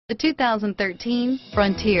The 2013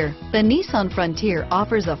 Frontier. The Nissan Frontier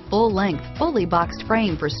offers a full-length, fully boxed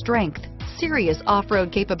frame for strength, serious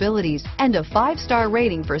off-road capabilities, and a 5-star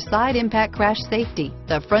rating for side impact crash safety.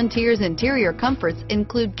 The Frontier's interior comforts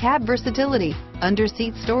include cab versatility,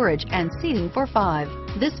 under-seat storage, and seating for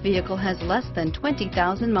 5. This vehicle has less than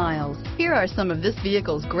 20,000 miles. Here are some of this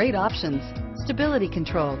vehicle's great options: stability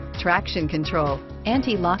control, traction control,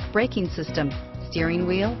 anti-lock braking system, steering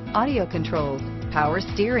wheel audio controls, power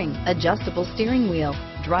steering, adjustable steering wheel,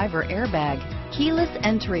 driver airbag, keyless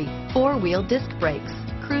entry, 4-wheel disc brakes,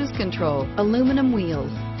 cruise control, aluminum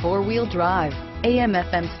wheels, 4-wheel drive,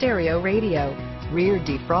 AM/FM stereo radio, rear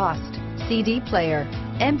defrost, CD player,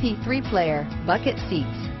 MP3 player, bucket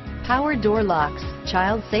seats, power door locks,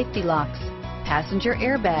 child safety locks, passenger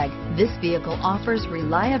airbag. This vehicle offers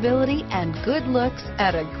reliability and good looks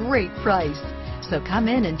at a great price. So come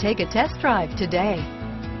in and take a test drive today.